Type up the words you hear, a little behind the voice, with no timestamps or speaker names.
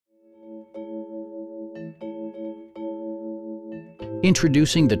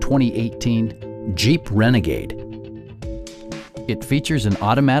Introducing the 2018 Jeep Renegade. It features an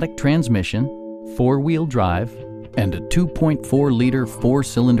automatic transmission, four-wheel drive, and a 2.4-liter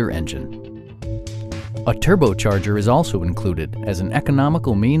four-cylinder engine. A turbocharger is also included as an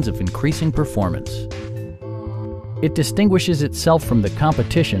economical means of increasing performance. It distinguishes itself from the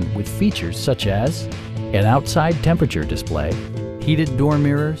competition with features such as an outside temperature display, heated door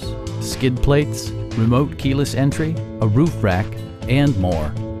mirrors, skid plates, remote keyless entry, a roof rack, and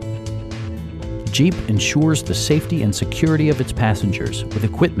more. Jeep ensures the safety and security of its passengers with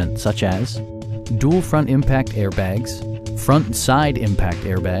equipment such as dual front impact airbags, front and side impact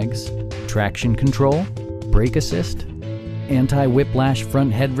airbags, traction control, brake assist, anti-whiplash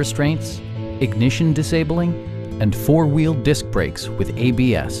front head restraints, ignition disabling, and four-wheel disc brakes with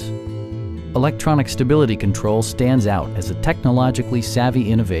ABS. Electronic stability control stands out as a technologically savvy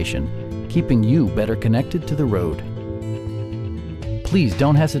innovation, keeping you better connected to the road. Please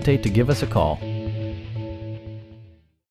don't hesitate to give us a call.